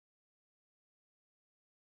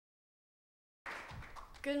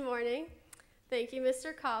Good morning. Thank you,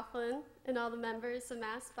 Mr. Coughlin, and all the members of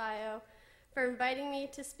MassBio for inviting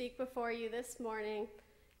me to speak before you this morning.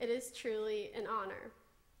 It is truly an honor.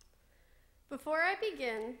 Before I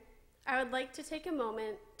begin, I would like to take a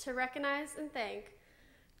moment to recognize and thank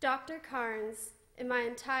Dr. Carnes and my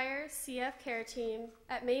entire CF care team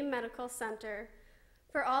at Maine Medical Center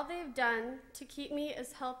for all they've done to keep me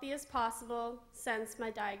as healthy as possible since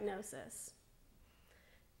my diagnosis.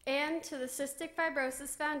 And to the Cystic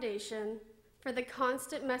Fibrosis Foundation for the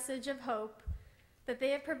constant message of hope that they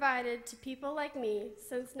have provided to people like me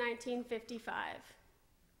since 1955.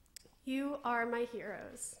 You are my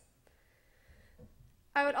heroes.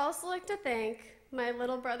 I would also like to thank my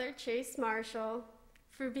little brother Chase Marshall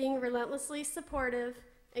for being relentlessly supportive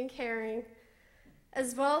and caring,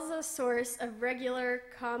 as well as a source of regular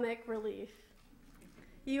comic relief.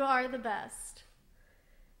 You are the best.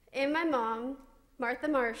 And my mom, Martha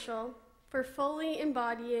Marshall, for fully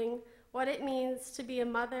embodying what it means to be a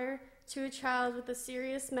mother to a child with a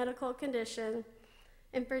serious medical condition,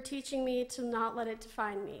 and for teaching me to not let it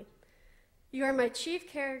define me. You are my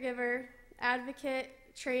chief caregiver, advocate,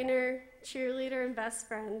 trainer, cheerleader, and best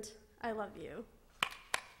friend. I love you.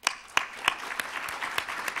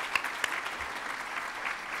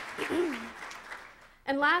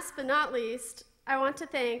 And last but not least, I want to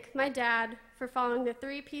thank my dad for following the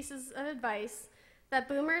 3 pieces of advice that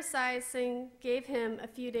Boomer Esiason gave him a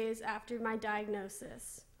few days after my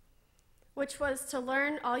diagnosis, which was to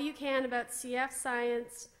learn all you can about CF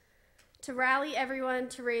science, to rally everyone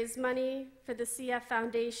to raise money for the CF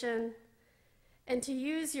Foundation, and to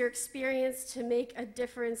use your experience to make a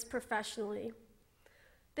difference professionally.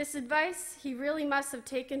 This advice he really must have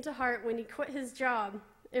taken to heart when he quit his job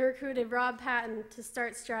and recruited Rob Patton to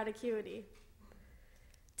start StrataCuity.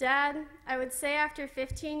 Dad, I would say after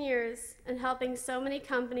 15 years and helping so many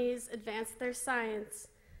companies advance their science,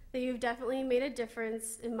 that you've definitely made a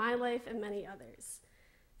difference in my life and many others.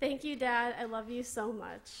 Thank you, Dad. I love you so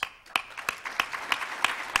much.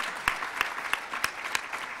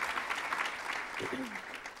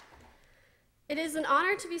 It is an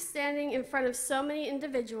honor to be standing in front of so many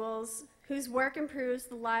individuals whose work improves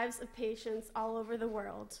the lives of patients all over the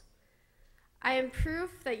world. I am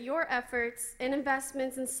proof that your efforts and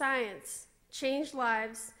investments in science change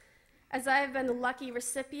lives, as I have been the lucky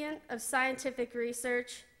recipient of scientific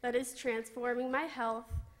research that is transforming my health,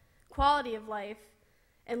 quality of life,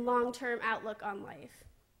 and long-term outlook on life.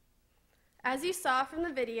 As you saw from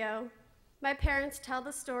the video, my parents tell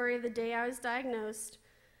the story of the day I was diagnosed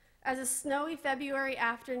as a snowy February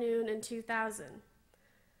afternoon in 2000,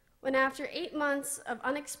 when after 8 months of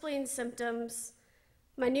unexplained symptoms,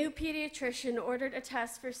 my new pediatrician ordered a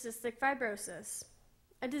test for cystic fibrosis,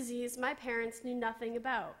 a disease my parents knew nothing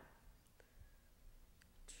about.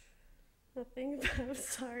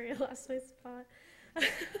 Sorry, I lost my spot.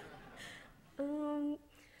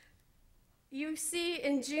 You see,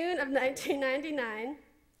 in June of 1999,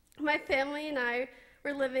 my family and I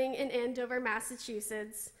were living in Andover,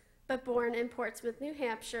 Massachusetts, but born in Portsmouth, New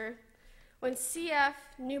Hampshire, when CF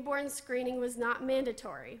newborn screening was not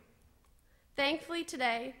mandatory. Thankfully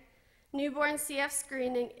today, newborn CF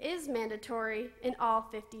screening is mandatory in all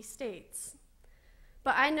 50 states.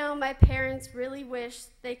 But I know my parents really wish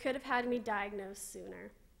they could have had me diagnosed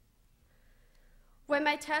sooner. When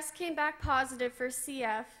my test came back positive for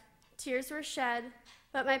CF, tears were shed,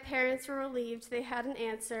 but my parents were relieved they had an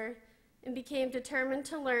answer and became determined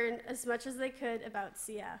to learn as much as they could about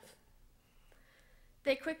CF.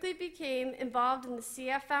 They quickly became involved in the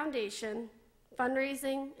CF Foundation,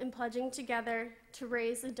 fundraising and pledging together to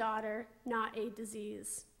raise a daughter, not a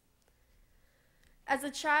disease. As a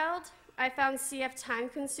child, I found CF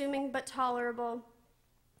time-consuming but tolerable.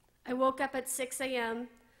 I woke up at 6 a.m.,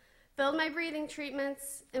 filled my breathing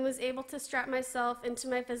treatments, and was able to strap myself into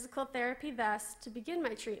my physical therapy vest to begin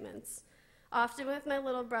my treatments, often with my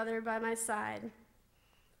little brother by my side.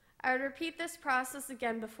 I would repeat this process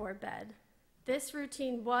again before bed. This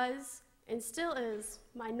routine was, and still is,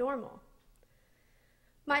 my normal.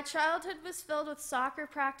 My childhood was filled with soccer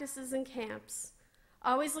practices and camps,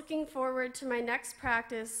 always looking forward to my next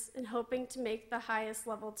practice and hoping to make the highest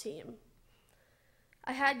level team.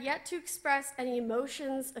 I had yet to express any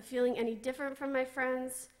emotions of feeling any different from my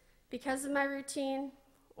friends because of my routine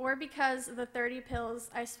or because of the 30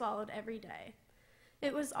 pills I swallowed every day.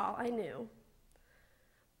 It was all I knew.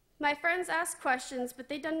 My friends asked questions, but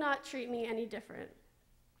they did not treat me any different.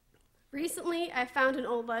 Recently, I found an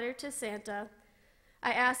old letter to Santa.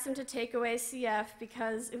 I asked him to take away CF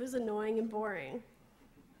because it was annoying and boring.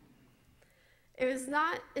 It was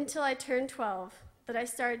not until I turned 12 that I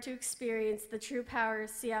started to experience the true power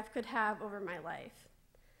CF could have over my life.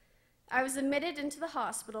 I was admitted into the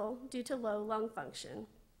hospital due to low lung function.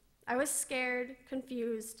 I was scared,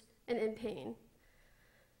 confused, and in pain.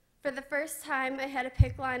 For the first time, I had a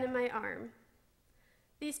PICC line in my arm.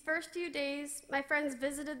 These first few days, my friends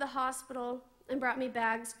visited the hospital and brought me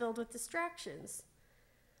bags filled with distractions.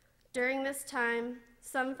 During this time,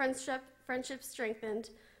 some friendships strengthened,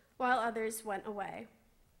 while others went away.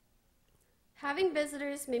 Having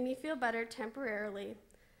visitors made me feel better temporarily.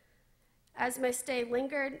 As my stay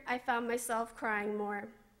lingered, I found myself crying more.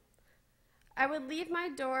 I would leave my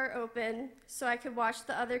door open so I could watch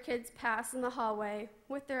the other kids pass in the hallway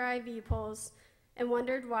with their IV poles and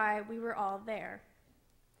wondered why we were all there.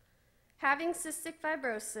 Having cystic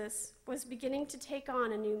fibrosis was beginning to take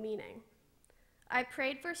on a new meaning. I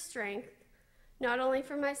prayed for strength, not only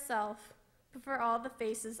for myself, but for all the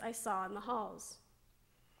faces I saw in the halls.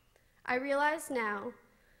 I realize now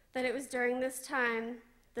that it was during this time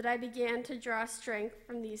that I began to draw strength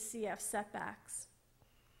from these CF setbacks.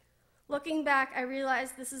 Looking back, I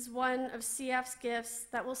realize this is one of CF's gifts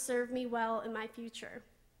that will serve me well in my future.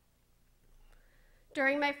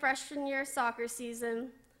 During my freshman year soccer season,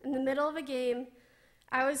 in the middle of a game,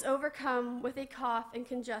 I was overcome with a cough and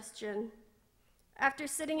congestion. After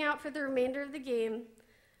sitting out for the remainder of the game,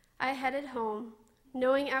 I headed home,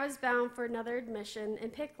 knowing I was bound for another admission in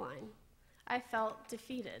PICC line. I felt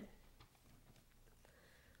defeated.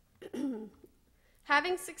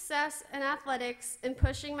 Having success in athletics and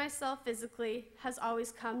pushing myself physically has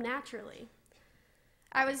always come naturally.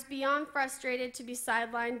 I was beyond frustrated to be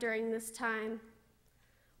sidelined during this time.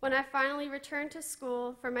 When I finally returned to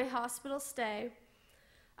school for my hospital stay,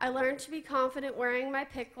 I learned to be confident wearing my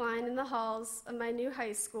PICC line in the halls of my new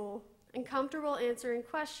high school and comfortable answering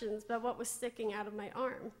questions about what was sticking out of my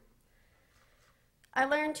arm. I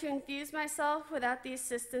learned to infuse myself without the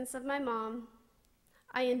assistance of my mom.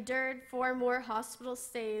 I endured 4 more hospital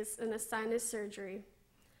stays and a sinus surgery.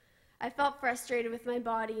 I felt frustrated with my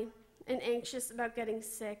body and anxious about getting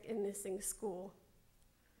sick and missing school.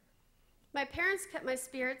 My parents kept my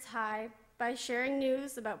spirits high by sharing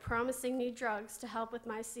news about promising new drugs to help with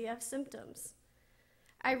my CF symptoms.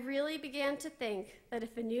 I really began to think that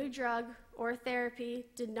if a new drug or therapy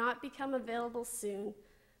did not become available soon,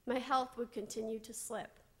 my health would continue to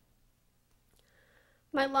slip.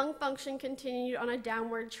 My lung function continued on a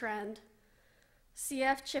downward trend.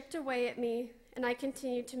 CF chipped away at me, and I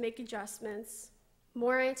continued to make adjustments.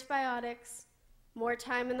 More antibiotics, more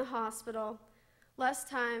time in the hospital, less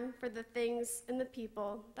time for the things and the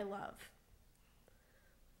people I love.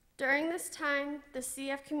 During this time, the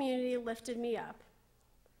CF community lifted me up.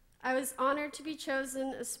 I was honored to be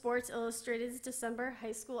chosen as Sports Illustrated's December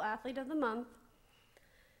High School Athlete of the Month.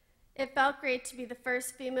 It felt great to be the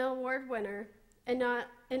first female award winner and not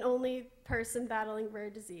an only person battling rare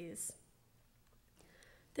disease.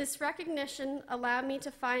 This recognition allowed me to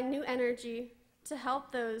find new energy to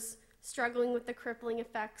help those struggling with the crippling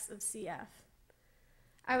effects of CF.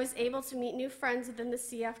 I was able to meet new friends within the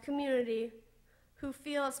CF community who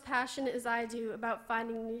feel as passionate as I do about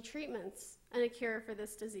finding new treatments and a cure for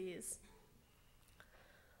this disease.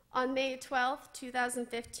 On May 12,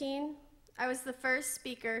 2015, I was the first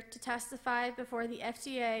speaker to testify before the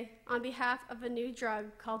FDA on behalf of a new drug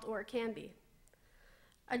called Orkambi,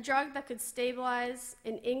 a drug that could stabilize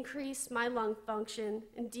and increase my lung function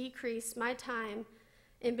and decrease my time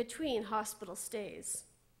in between hospital stays.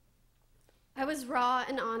 I was raw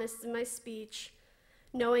and honest in my speech,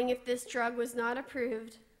 knowing if this drug was not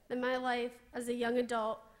approved, then my life as a young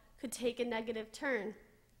adult could take a negative turn.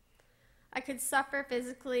 I could suffer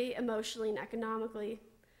physically, emotionally, and economically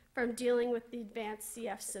from dealing with the advanced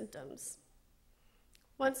CF symptoms.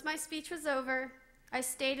 Once my speech was over, I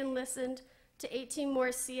stayed and listened to 18 more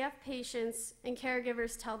CF patients and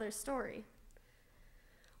caregivers tell their story.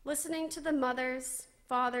 Listening to the mothers,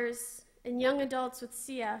 fathers, and young adults with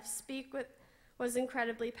CF speak was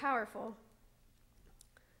incredibly powerful.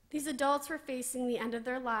 These adults were facing the end of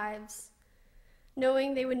their lives,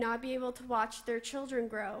 knowing they would not be able to watch their children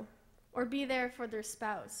grow or be there for their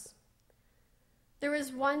spouse. There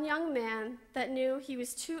was one young man that knew he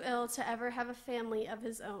was too ill to ever have a family of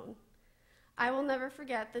his own. I will never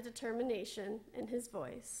forget the determination in his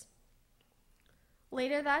voice.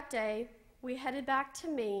 Later that day, we headed back to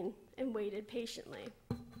Maine and waited patiently.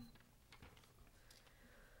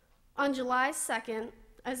 On July 2nd,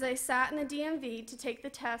 as I sat in the DMV to take the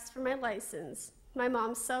test for my license, my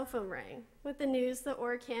mom's cell phone rang with the news that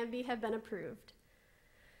Orkambi had been approved.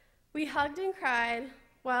 We hugged and cried,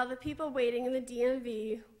 while the people waiting in the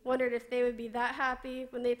DMV wondered if they would be that happy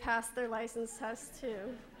when they passed their license test too.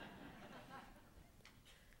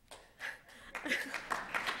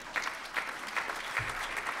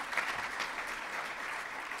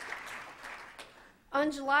 On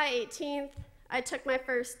July 18th, I took my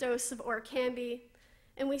first dose of Orkambi,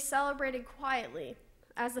 and we celebrated quietly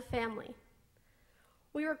as a family.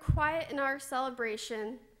 We were quiet in our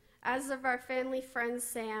celebration, as of our family friend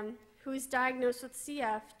Sam, who was diagnosed with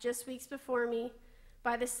CF just weeks before me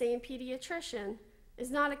by the same pediatrician, is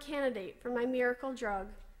not a candidate for my miracle drug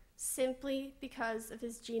simply because of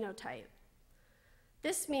his genotype.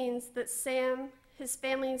 This means that Sam, his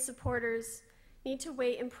family and supporters need to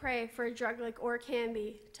wait and pray for a drug like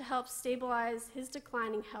Orkambi to help stabilize his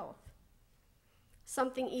declining health.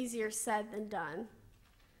 Something easier said than done.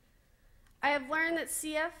 I have learned that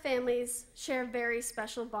CF families share a very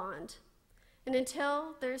special bond, and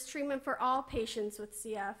until there's treatment for all patients with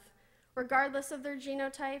CF, regardless of their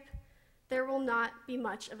genotype, there will not be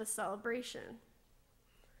much of a celebration.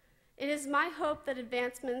 It is my hope that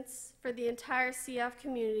advancements for the entire CF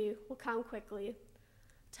community will come quickly.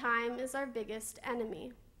 Time is our biggest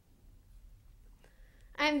enemy.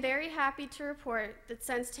 I am very happy to report that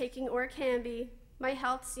since taking Orkambi, my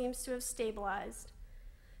health seems to have stabilized.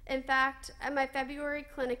 In fact, at my February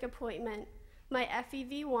clinic appointment, my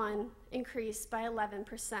FEV1 increased by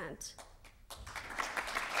 11%.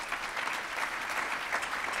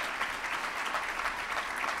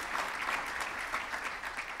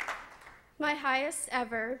 My highest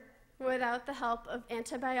ever without the help of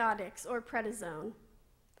antibiotics or prednisone.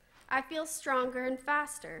 I feel stronger and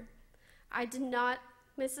faster. I did not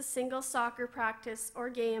miss a single soccer practice or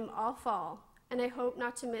game all fall, and I hope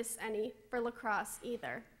not to miss any for lacrosse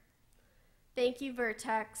either. Thank you,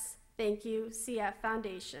 Vertex. Thank you, CF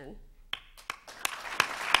Foundation.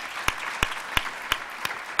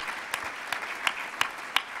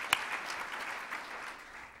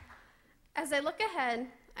 As I look ahead,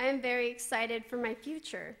 I am very excited for my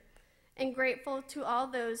future and grateful to all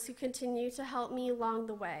those who continue to help me along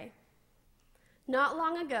the way. Not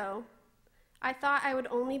long ago, I thought I would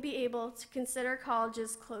only be able to consider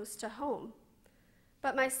colleges close to home,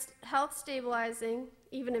 but my health stabilizing,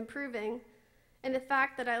 even improving, and the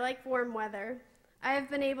fact that I like warm weather, I have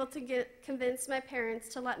been able to convince my parents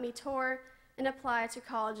to let me tour and apply to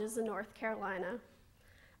colleges in North Carolina.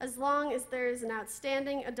 As long as there is an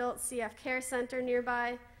outstanding adult CF care center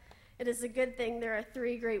nearby, it is a good thing there are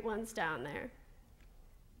 3 great ones down there.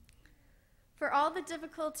 For all the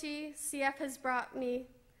difficulty CF has brought me,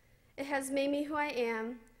 it has made me who I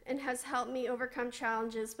am and has helped me overcome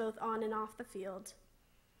challenges both on and off the field.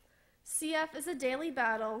 CF is a daily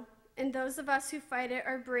battle, and those of us who fight it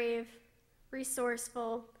are brave,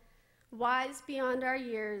 resourceful, wise beyond our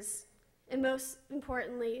years, and most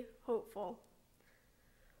importantly, hopeful.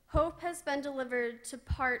 Hope has been delivered to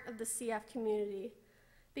part of the CF community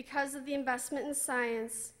because of the investment in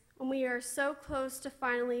science, and we are so close to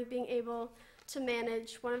finally being able to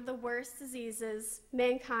manage one of the worst diseases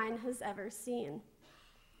mankind has ever seen.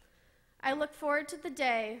 I look forward to the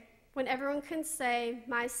day when everyone can say,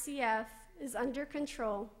 my CF is under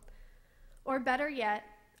control, or better yet,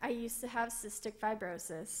 I used to have cystic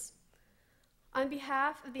fibrosis. On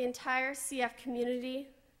behalf of the entire CF community,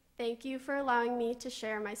 thank you for allowing me to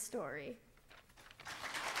share my story.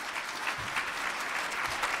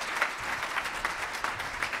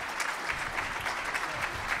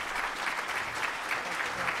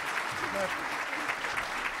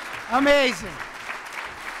 Amazing.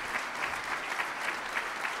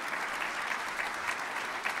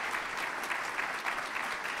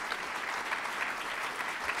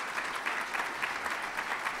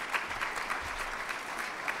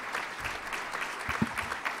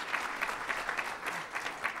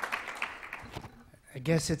 I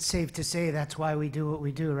guess it's safe to say that's why we do what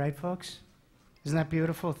we do, right, folks? Isn't that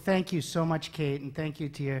beautiful? Thank you so much, Kate, and thank you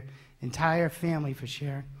to your entire family for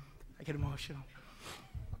sharing. I get emotional.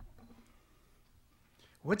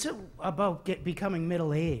 What's it about becoming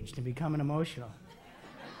middle-aged and becoming emotional?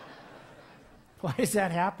 Why does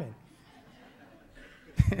that happen?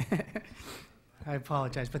 I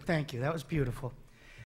apologize, but thank you. That was beautiful.